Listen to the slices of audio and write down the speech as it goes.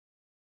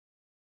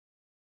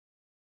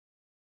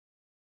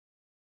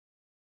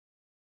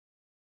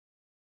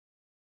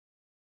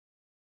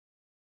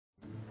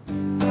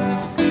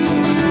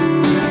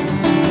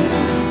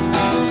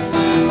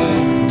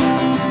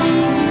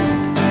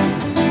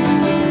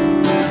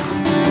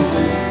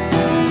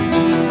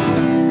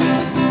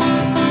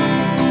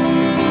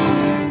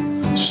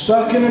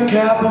Stuck in a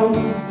cabin,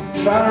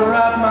 trying to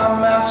write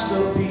my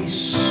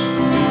masterpiece,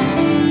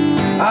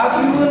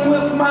 arguing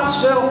with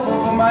myself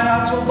over my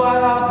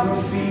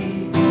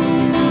autobiography.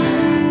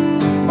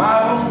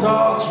 My old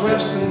dog's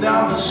resting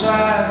down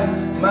beside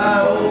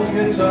my old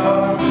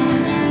guitar.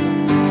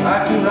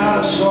 I can write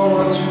a song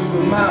or two,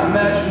 but my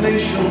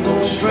imagination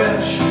don't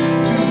stretch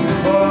too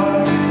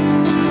far.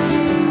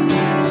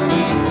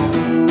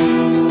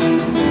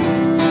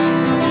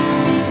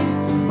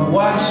 My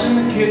wife's in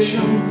the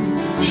kitchen,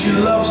 she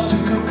loves to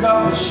cook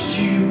up a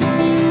stew.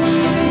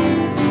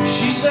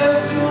 She says,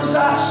 do as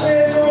I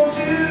say, don't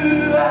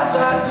do as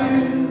I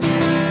do.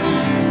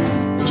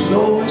 There's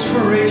no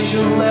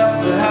inspiration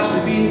left, there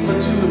hasn't been for 2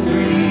 or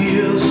 3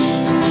 years.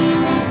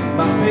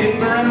 My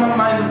paper and my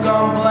mind have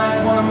gone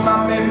blank, one of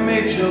my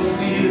major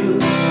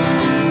fears.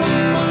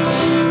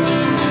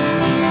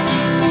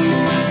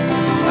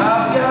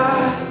 I've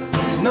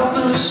got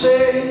nothing to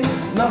say,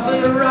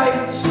 nothing to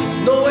write,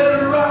 nowhere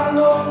to run,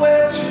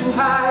 nowhere to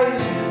hide.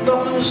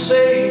 Nothing to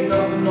say,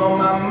 nothing on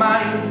my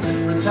mind.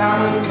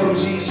 Retirement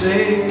comes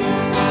easy.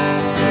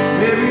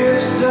 Maybe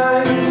it's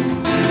time.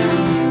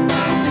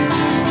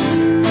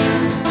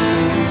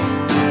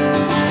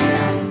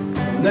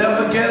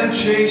 Never getting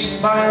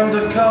chased by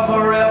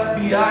undercover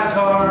FBI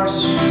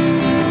cars.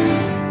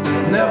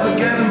 Never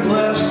getting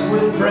blessed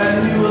with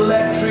brand new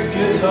electric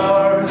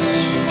guitars.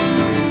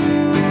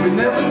 We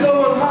never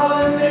go on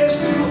holidays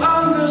through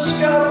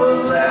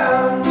undiscovered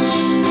lands.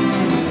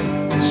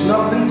 It's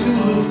nothing to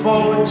look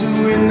forward to,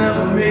 we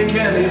never make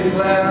any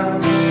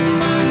plans.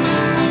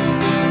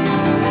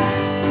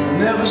 I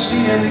never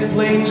see any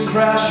planes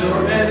crash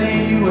or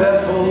any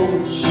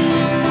UFOs.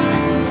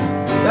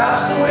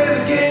 That's the way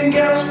the game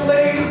gets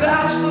played,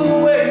 that's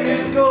the way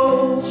it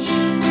goes.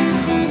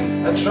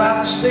 I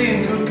try to stay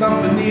in good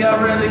company,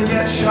 I rarely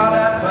get shot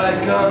at by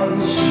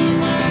guns.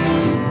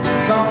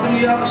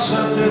 Company of a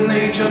certain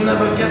age, I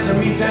never get to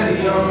meet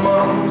any young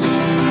mums.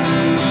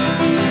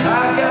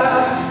 I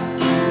got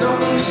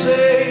nothing to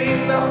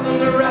say, nothing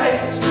to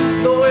write,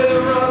 nowhere to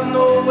run,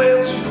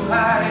 nowhere to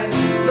hide.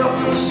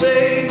 Nothing to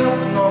say,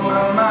 nothing on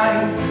my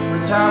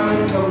mind.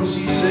 Retirement comes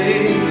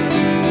easy.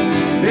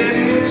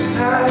 Maybe it's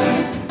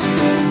time,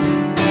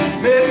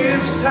 maybe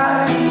it's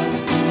time.